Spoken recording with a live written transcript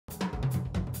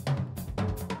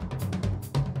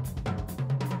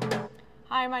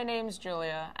Hi, my name's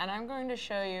Julia, and I'm going to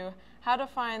show you how to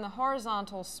find the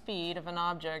horizontal speed of an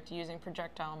object using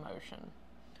projectile motion.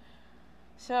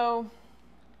 So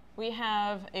we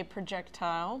have a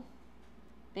projectile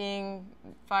being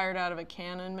fired out of a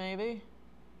cannon, maybe.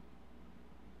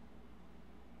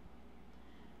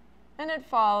 And it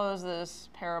follows this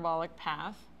parabolic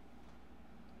path.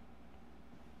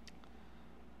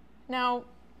 Now,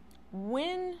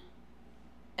 when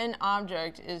an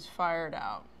object is fired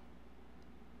out,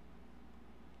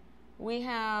 we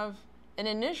have an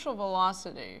initial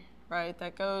velocity, right,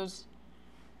 that goes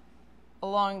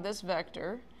along this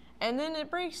vector, and then it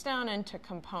breaks down into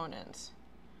components.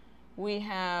 We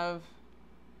have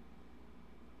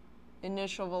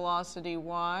initial velocity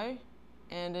y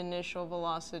and initial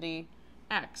velocity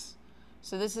x.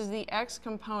 So this is the x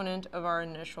component of our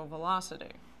initial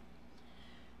velocity.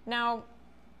 Now,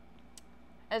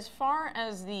 as far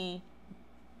as the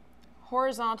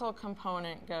horizontal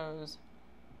component goes,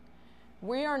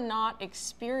 we are not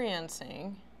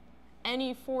experiencing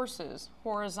any forces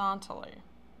horizontally.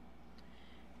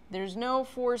 There's no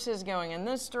forces going in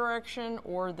this direction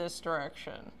or this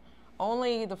direction,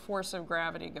 only the force of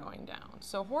gravity going down.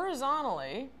 So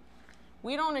horizontally,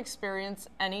 we don't experience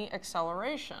any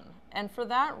acceleration. And for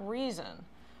that reason,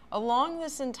 along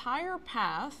this entire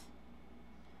path,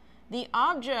 the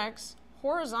object's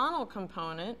horizontal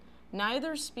component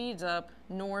neither speeds up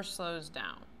nor slows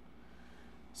down.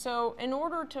 So in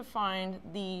order to find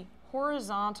the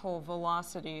horizontal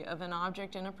velocity of an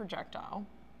object in a projectile,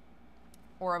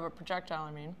 or of a projectile,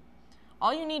 I mean,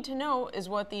 all you need to know is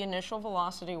what the initial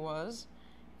velocity was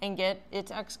and get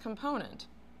its x component.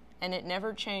 And it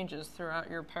never changes throughout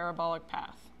your parabolic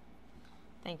path.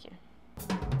 Thank you.